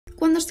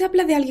Cuando se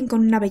habla de alguien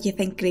con una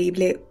belleza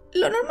increíble,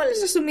 lo normal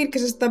es asumir que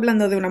se está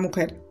hablando de una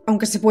mujer,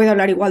 aunque se puede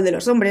hablar igual de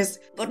los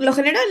hombres. Por lo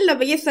general, la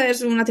belleza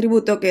es un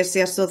atributo que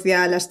se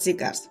asocia a las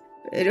chicas.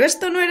 Pero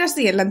esto no era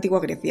así en la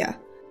antigua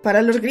Grecia.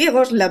 Para los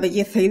griegos, la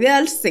belleza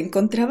ideal se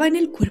encontraba en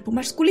el cuerpo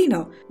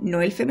masculino,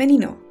 no el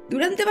femenino.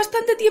 Durante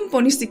bastante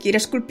tiempo ni siquiera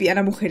esculpían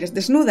a mujeres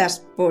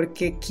desnudas,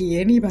 porque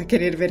 ¿quién iba a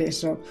querer ver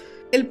eso?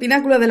 El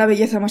pináculo de la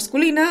belleza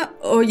masculina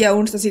hoy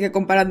aún se sigue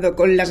comparando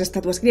con las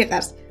estatuas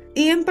griegas,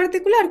 y en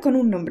particular con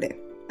un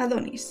nombre,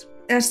 Adonis.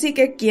 Así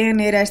que, ¿quién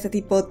era este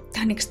tipo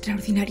tan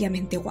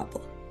extraordinariamente guapo?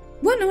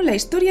 Bueno, la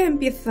historia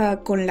empieza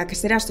con la que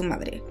será su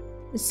madre,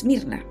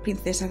 Esmirna,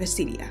 princesa de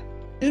Siria.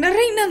 La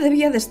reina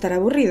debía de estar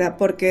aburrida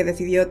porque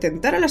decidió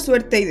tentar a la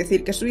suerte y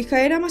decir que su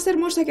hija era más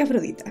hermosa que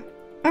Afrodita.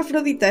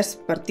 Afrodita es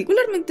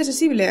particularmente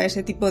sensible a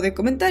ese tipo de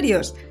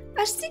comentarios,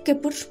 así que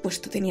por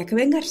supuesto tenía que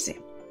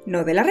vengarse.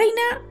 No de la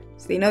reina,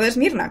 sino de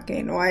Esmirna,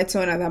 que no ha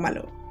hecho nada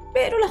malo.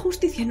 Pero la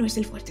justicia no es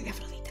el fuerte de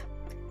Afrodita.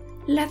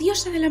 La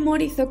diosa del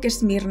amor hizo que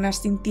Esmirna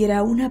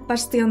sintiera una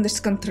pasión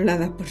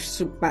descontrolada por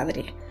su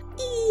padre.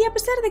 Y a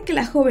pesar de que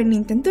la joven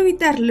intentó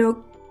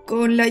evitarlo,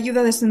 con la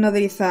ayuda de su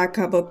nodriza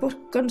acabó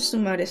por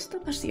consumar esta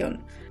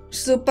pasión.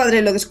 Su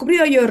padre lo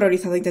descubrió y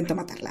horrorizado intentó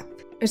matarla.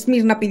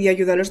 Esmirna pidió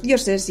ayuda a los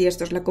dioses y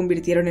estos la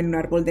convirtieron en un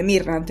árbol de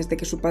mirra antes de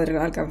que su padre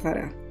la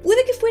alcanzara.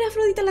 Puede que fuera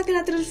Afrodita la que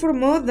la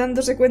transformó,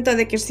 dándose cuenta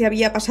de que se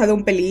había pasado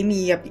un pelín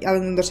y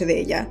apiadándose de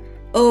ella.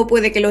 O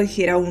puede que lo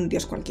hiciera un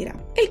dios cualquiera.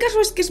 El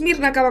caso es que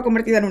Esmirna acaba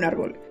convertida en un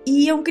árbol.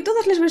 Y aunque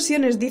todas las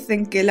versiones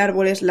dicen que el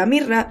árbol es la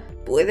mirra,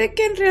 puede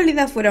que en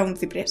realidad fuera un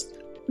ciprés.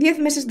 10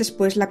 meses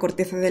después la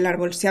corteza del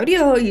árbol se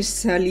abrió y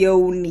salió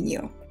un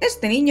niño.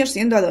 Este niño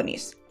siendo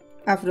Adonis.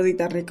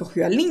 Afrodita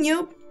recogió al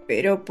niño,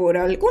 pero por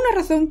alguna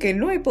razón que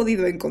no he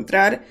podido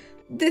encontrar,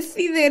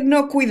 decide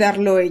no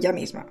cuidarlo ella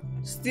misma,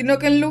 sino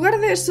que en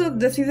lugar de eso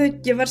decide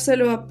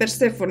llevárselo a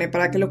Perséfone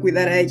para que lo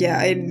cuidara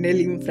ella en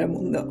el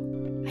inframundo.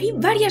 Hay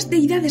varias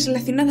deidades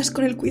relacionadas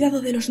con el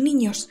cuidado de los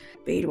niños,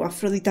 pero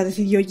Afrodita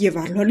decidió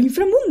llevarlo al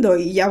inframundo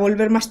y ya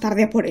volver más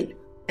tarde a por él.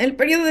 El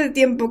periodo de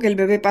tiempo que el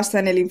bebé pasa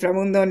en el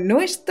inframundo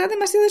no está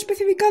demasiado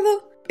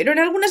especificado, pero en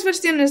algunas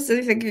versiones se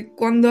dice que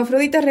cuando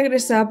Afrodita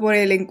regresa por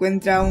él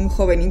encuentra a un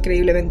joven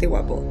increíblemente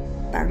guapo.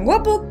 Tan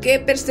guapo que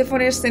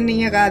Perséfone se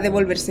niega a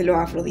devolvérselo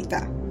a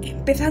Afrodita,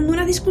 empezando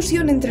una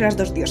discusión entre las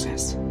dos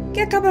diosas,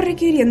 que acaba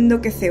requiriendo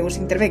que Zeus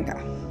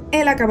intervenga.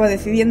 Él acaba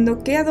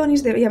decidiendo que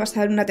Adonis debía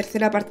pasar una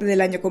tercera parte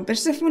del año con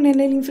Perséfone en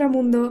el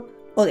inframundo,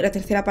 otra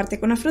tercera parte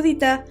con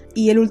Afrodita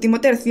y el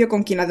último tercio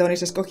con quien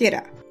Adonis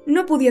escogiera.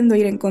 No pudiendo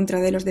ir en contra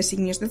de los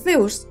designios de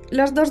Zeus,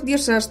 las dos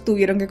diosas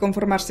tuvieron que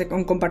conformarse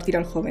con compartir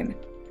al joven.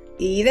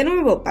 Y de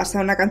nuevo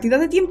pasa una cantidad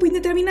de tiempo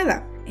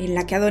indeterminada, en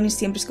la que Adonis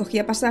siempre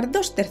escogía pasar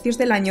 2/3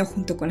 del año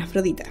junto con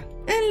Afrodita,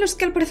 en los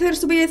que al parecer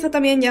su belleza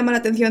también llama la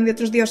atención de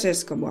otros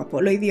dioses como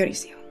Apolo y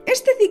Dionisio.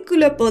 Este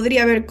ciclo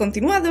podría haber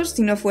continuado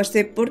si no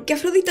fuese porque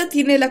Afrodita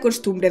tiene la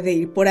costumbre de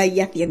ir por ahí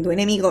haciendo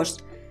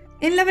enemigos.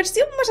 En la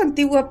versión más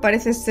antigua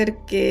parece ser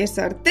que es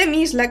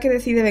Artemis la que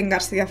decide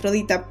vengarse de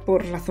Afrodita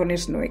por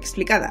razones no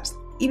explicadas.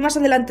 Y más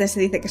adelante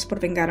se dice que es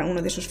por vengar a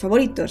uno de sus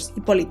favoritos,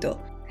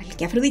 Hipólito, al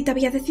que Afrodita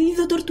había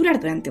decidido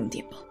torturar durante un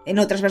tiempo. En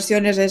otras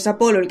versiones es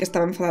Apolo el que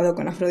estaba enfadado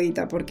con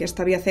Afrodita porque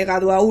ésta había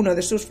cegado a uno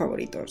de sus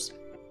favoritos.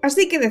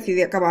 Así que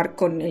decide acabar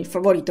con el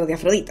favorito de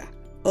Afrodita.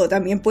 O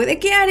también puede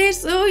que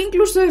Ares o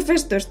incluso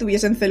Hefesto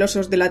estuviesen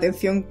celosos de la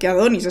atención que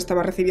Adonis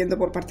estaba recibiendo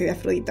por parte de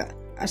Afrodita,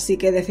 así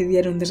que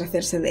decidieron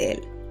deshacerse de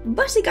él.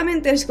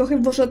 Básicamente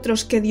escogen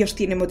vosotros qué dios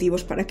tiene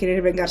motivos para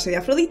querer vengarse de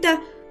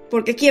Afrodita,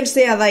 porque quien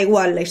sea da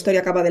igual, la historia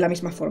acaba de la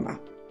misma forma.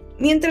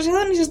 Mientras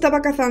Adonis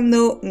estaba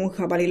cazando, un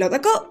jabalí lo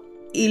atacó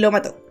y lo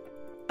mató.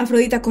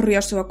 Afrodita corrió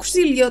a su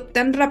auxilio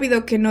tan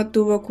rápido que no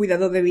tuvo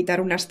cuidado de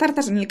evitar unas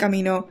zarzas en el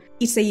camino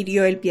y se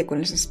hirió el pie con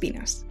las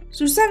espinas.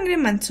 Su sangre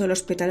manchó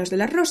los pétalos de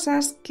las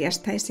rosas, que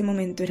hasta ese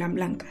momento eran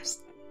blancas,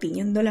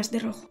 tiñéndolas de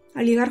rojo.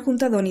 Al llegar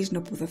junto a Adonis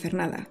no pudo hacer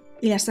nada,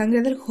 y la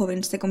sangre del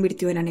joven se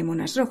convirtió en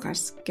anémonas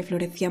rojas, que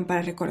florecían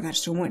para recordar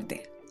su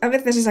muerte. A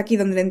veces es aquí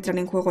donde entran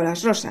en juego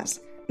las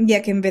rosas,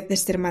 ya que en vez de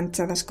ser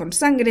manchadas con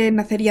sangre,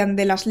 nacerían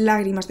de las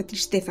lágrimas de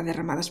tristeza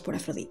derramadas por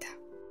Afrodita.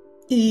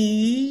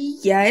 Y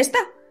ya está.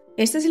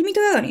 Este es el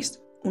mito de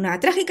Adonis, una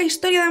trágica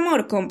historia de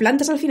amor con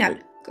plantas al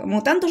final,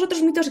 como tantos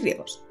otros mitos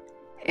griegos.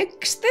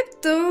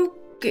 Excepto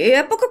que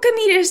a poco que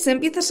mires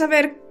empiezas a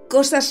ver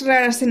cosas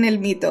raras en el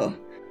mito.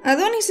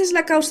 Adonis es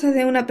la causa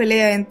de una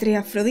pelea entre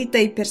Afrodita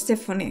y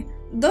Perséfone,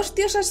 dos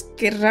diosas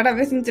que rara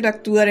vez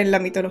interactúan en la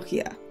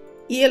mitología.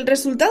 Y el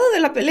resultado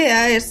de la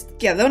pelea es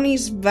que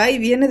Adonis va y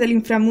viene del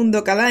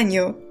inframundo cada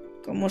año,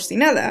 como si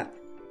nada,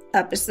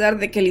 a pesar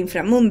de que el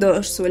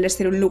inframundo suele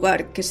ser un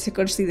lugar que se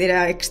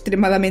considera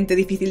extremadamente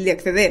difícil de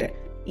acceder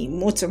y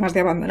mucho más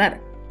de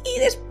abandonar. Y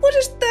después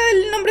está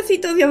el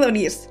nombrecito de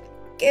Adonis,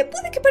 que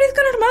puede que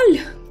parezca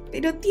normal,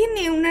 pero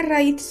tiene una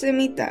raíz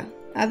semita,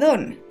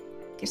 Adón,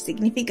 que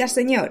significa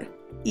señor,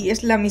 y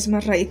es la misma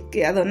raíz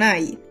que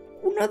Adonai,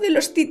 uno de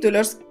los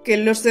títulos que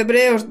los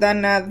hebreos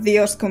dan a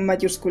Dios con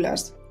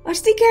mayúsculas.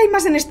 Así que hay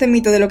más en este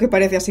mito de lo que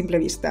parece a simple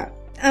vista.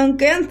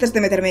 Aunque antes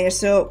de meterme en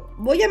eso,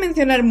 voy a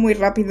mencionar muy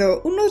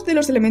rápido unos de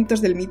los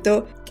elementos del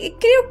mito que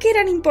creo que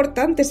eran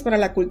importantes para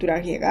la cultura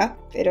griega,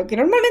 pero que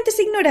normalmente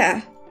se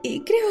ignora,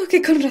 y creo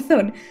que con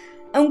razón,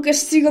 aunque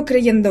sigo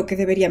creyendo que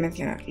debería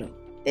mencionarlo.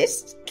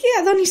 Es que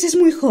Adonis es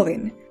muy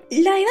joven.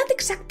 La edad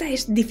exacta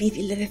es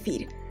difícil de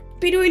decir,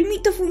 pero el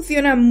mito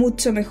funciona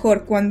mucho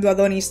mejor cuando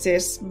Adonis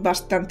es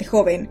bastante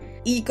joven,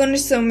 y con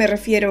eso me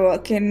refiero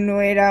a que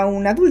no era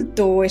un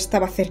adulto o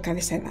estaba cerca de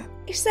esa edad.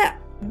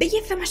 Esa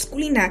belleza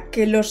masculina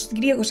que los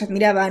griegos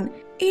admiraban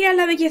era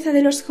la belleza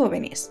de los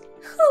jóvenes.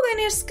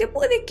 Jóvenes que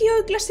puede que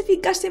hoy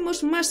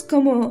clasificásemos más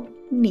como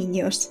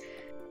niños.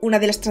 Una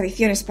de las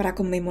tradiciones para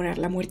conmemorar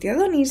la muerte de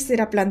Adonis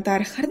era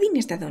plantar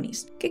jardines de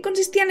Adonis, que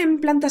consistían en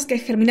plantas que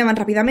germinaban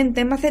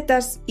rápidamente en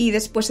macetas y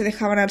después se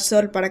dejaban al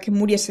sol para que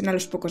muriesen a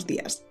los pocos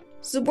días,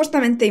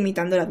 supuestamente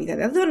imitando la vida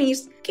de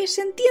Adonis, que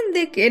se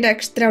entiende que era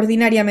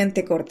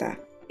extraordinariamente corta.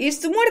 Y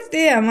su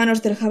muerte a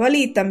manos del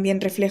jabalí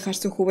también refleja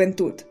su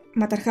juventud.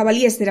 Matar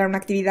jabalíes era una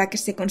actividad que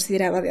se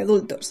consideraba de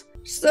adultos.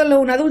 Solo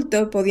un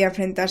adulto podía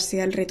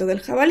enfrentarse al reto del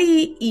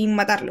jabalí y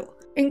matarlo.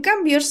 En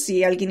cambio,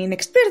 si alguien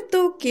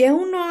inexperto, que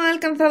aún no ha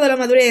alcanzado la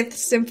madurez,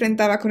 se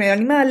enfrentaba con el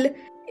animal,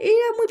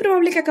 era muy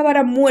probable que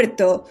acabara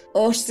muerto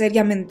o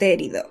seriamente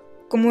herido.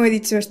 Como he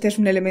dicho, este es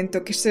un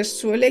elemento que se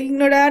suele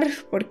ignorar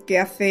porque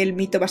hace el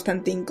mito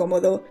bastante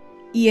incómodo,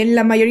 y en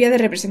la mayoría de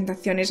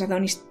representaciones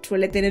Adonis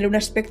suele tener un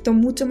aspecto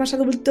mucho más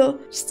adulto,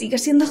 sigue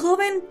siendo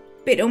joven,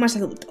 pero más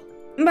adulto.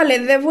 Vale,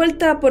 de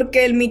vuelta a por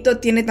qué el mito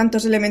tiene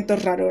tantos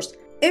elementos raros.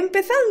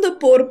 Empezando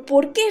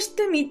por qué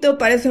este mito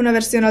parece una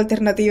versión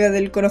alternativa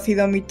del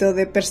conocido mito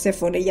de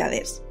Perséfone y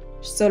Hades,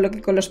 solo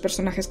que con los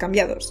personajes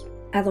cambiados.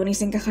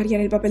 Adonis encajaría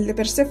en el papel de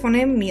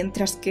Perséfone,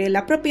 mientras que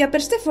la propia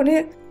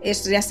Perséfone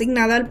es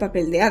reasignada al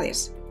papel de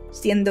Hades,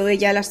 siendo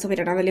ella la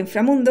soberana del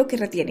inframundo que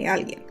retiene a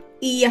alguien.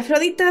 Y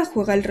Afrodita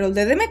juega el rol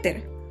de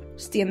Deméter,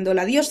 siendo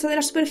la diosa de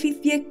la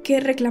superficie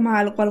que reclama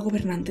algo al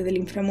gobernante del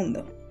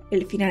inframundo.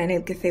 El final en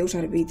el que Zeus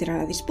arbitra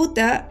la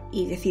disputa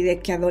y decide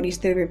que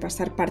Adonis debe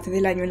pasar parte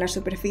del año en la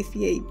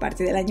superficie y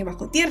parte del año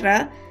bajo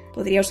tierra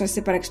podría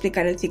usarse para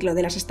explicar el ciclo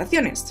de las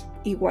estaciones,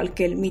 igual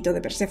que el mito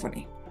de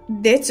Perséfone.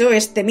 De hecho,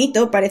 este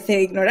mito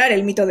parece ignorar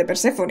el mito de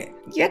Perséfone,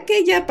 ya que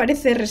ella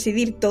parece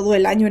residir todo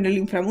el año en el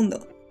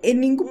inframundo. En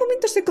ningún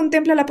momento se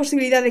contempla la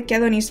posibilidad de que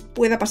Adonis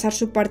pueda pasar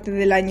su parte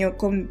del año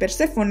con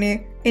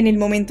Perséfone en el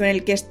momento en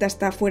el que ésta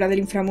está fuera del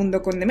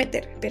inframundo con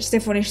Deméter.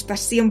 Perséfone está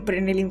siempre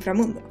en el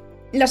inframundo.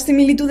 Las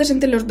similitudes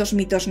entre los dos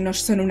mitos no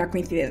son una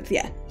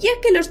coincidencia, ya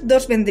que los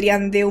dos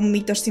vendrían de un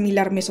mito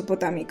similar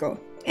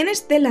mesopotámico. En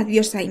este, la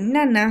diosa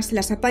Inanna se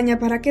las apaña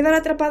para quedar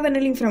atrapada en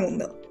el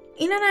inframundo.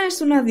 Inanna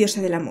es una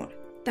diosa del amor.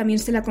 También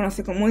se la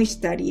conoce como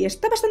Ishtar y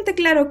está bastante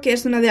claro que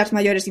es una de las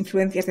mayores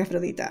influencias de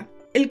Afrodita.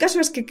 El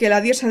caso es que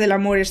la diosa del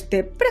amor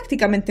esté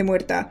prácticamente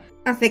muerta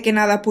hace que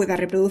nada pueda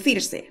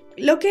reproducirse,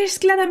 lo que es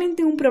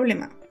claramente un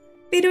problema.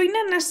 Pero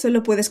Inanna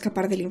solo puede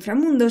escapar del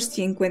inframundo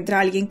si encuentra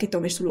a alguien que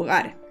tome su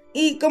lugar.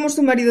 Y como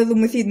su marido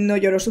Dumecid no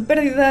lloró su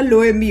pérdida,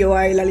 lo envió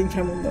a él al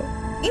inframundo.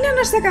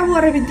 Inanna se acabó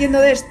arrepintiendo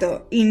de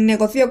esto y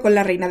negoció con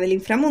la reina del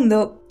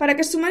inframundo para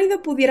que su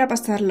marido pudiera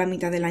pasar la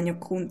mitad del año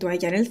junto a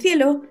ella en el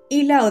cielo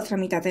y la otra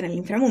mitad en el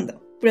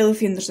inframundo,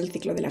 produciéndose el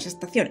ciclo de las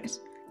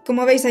estaciones.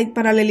 Como veis, hay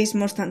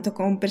paralelismos tanto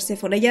con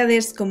Perséfone y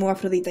Hades como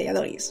Afrodita y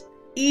Adonis.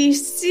 Y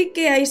sí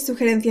que hay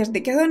sugerencias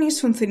de que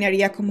Adonis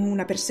funcionaría como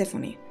una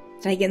Perséfone,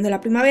 trayendo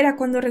la primavera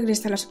cuando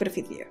regresa a la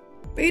superficie.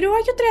 Pero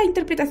hay otra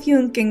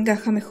interpretación que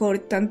encaja mejor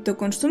tanto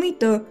con su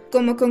mito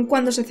como con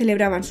cuando se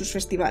celebraban sus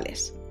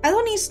festivales.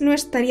 Adonis no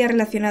estaría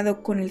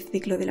relacionado con el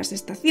ciclo de las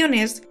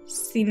estaciones,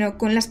 sino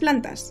con las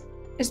plantas,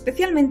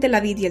 especialmente la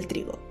vid y el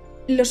trigo.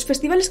 Los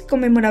festivales que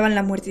conmemoraban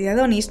la muerte de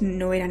Adonis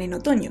no eran en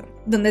otoño,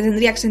 donde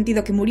tendría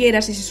sentido que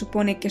muriera si se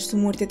supone que su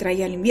muerte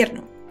traía el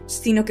invierno,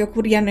 sino que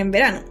ocurrían en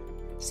verano.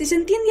 Si se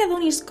entiende a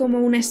Adonis como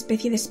una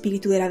especie de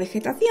espíritu de la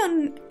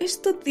vegetación,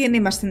 esto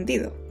tiene más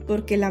sentido,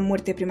 porque la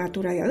muerte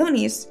prematura de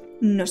Adonis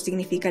no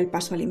significa el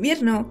paso al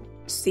invierno,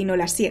 sino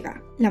la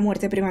siega, la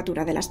muerte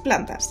prematura de las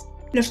plantas.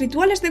 Los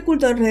rituales de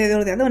culto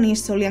alrededor de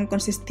Adonis solían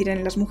consistir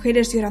en las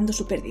mujeres llorando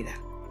su pérdida,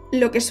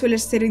 lo que suele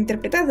ser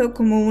interpretado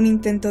como un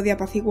intento de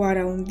apaciguar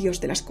a un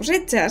dios de las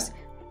cosechas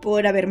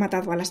por haber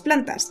matado a las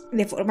plantas,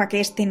 de forma que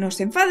éste no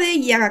se enfade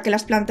y haga que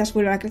las plantas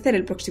vuelvan a crecer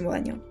el próximo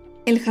año.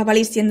 El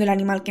jabalí, siendo el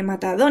animal que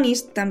mata a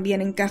Adonis,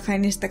 también encaja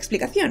en esta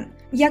explicación,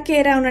 ya que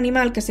era un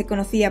animal que se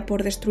conocía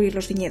por destruir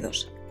los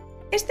viñedos.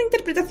 Esta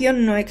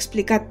interpretación no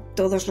explica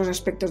todos los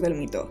aspectos del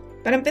mito.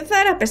 Para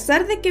empezar, a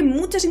pesar de que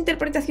muchas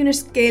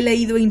interpretaciones que he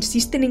leído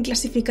insisten en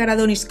clasificar a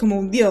Adonis como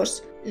un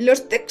dios,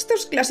 los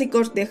textos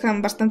clásicos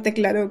dejan bastante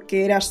claro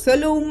que era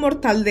solo un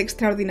mortal de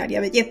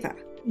extraordinaria belleza,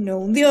 no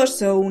un dios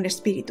o un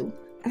espíritu.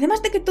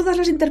 Además de que todas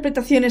las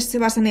interpretaciones se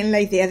basan en la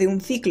idea de un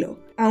ciclo,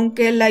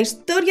 aunque la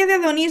historia de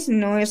Adonis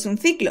no es un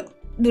ciclo.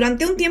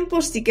 Durante un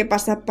tiempo sí que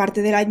pasa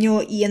parte del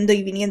año yendo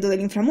y viniendo del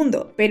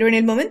inframundo, pero en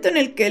el momento en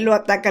el que lo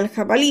ataca el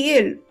jabalí,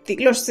 el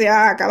ciclo se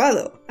ha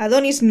acabado.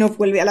 Adonis no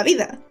vuelve a la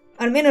vida.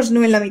 al menos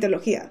no en la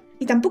mitología.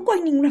 Y tampoco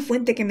hay ninguna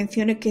fuente que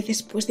mencione que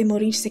después de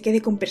morir se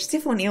quede con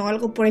Perséfone o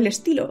algo por el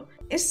estilo.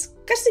 Es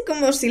casi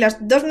como si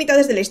las dos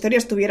mitades de la historia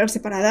estuvieran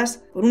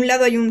separadas. Por un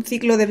lado hay un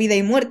ciclo de vida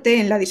y muerte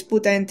en la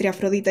disputa entre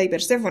Afrodita y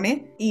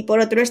Perséfone, y por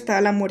otro está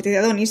la muerte de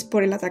Adonis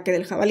por el ataque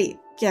del jabalí,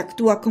 que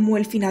actúa como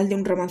el final de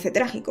un romance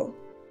trágico.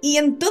 Y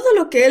en todo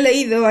lo que he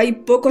leído hay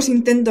pocos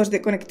intentos de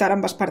conectar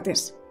ambas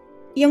partes.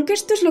 Y aunque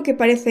esto es lo que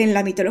parece en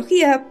la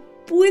mitología,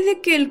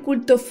 puede que el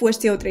culto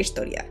fuese otra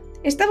historia.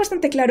 Está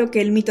bastante claro que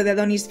el mito de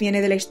Adonis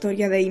viene de la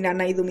historia de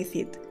Inanna y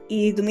Dumicid,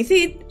 y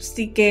Dumicid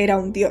sí que era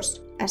un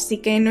dios, así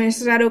que no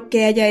es raro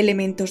que haya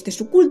elementos de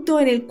su culto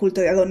en el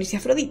culto de Adonis y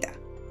Afrodita.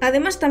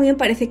 Además también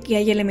parece que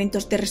hay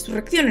elementos de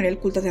resurrección en el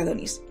culto de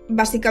Adonis,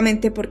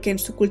 básicamente porque en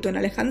su culto en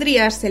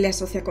Alejandría se le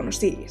asocia con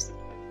Osiris.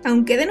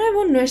 Aunque de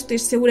nuevo no estoy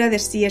segura de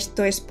si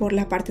esto es por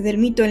la parte del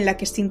mito en la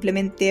que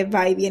simplemente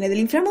va y viene del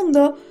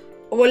inframundo,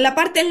 o la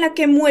parte en la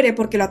que muere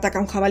porque lo ataca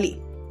un jabalí.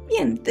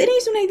 Bien,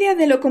 tenéis una idea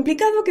de lo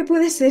complicado que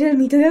puede ser el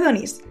mito de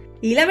Adonis.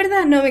 Y la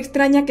verdad no me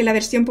extraña que la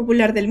versión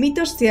popular del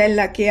mito sea en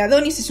la que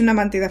Adonis es un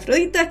amante de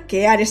Afrodita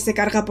que Ares se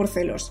carga por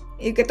celos,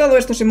 y que todo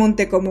esto se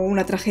monte como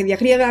una tragedia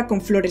griega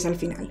con flores al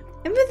final,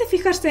 en vez de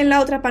fijarse en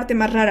la otra parte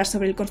más rara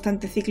sobre el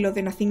constante ciclo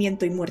de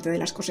nacimiento y muerte de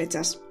las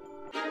cosechas.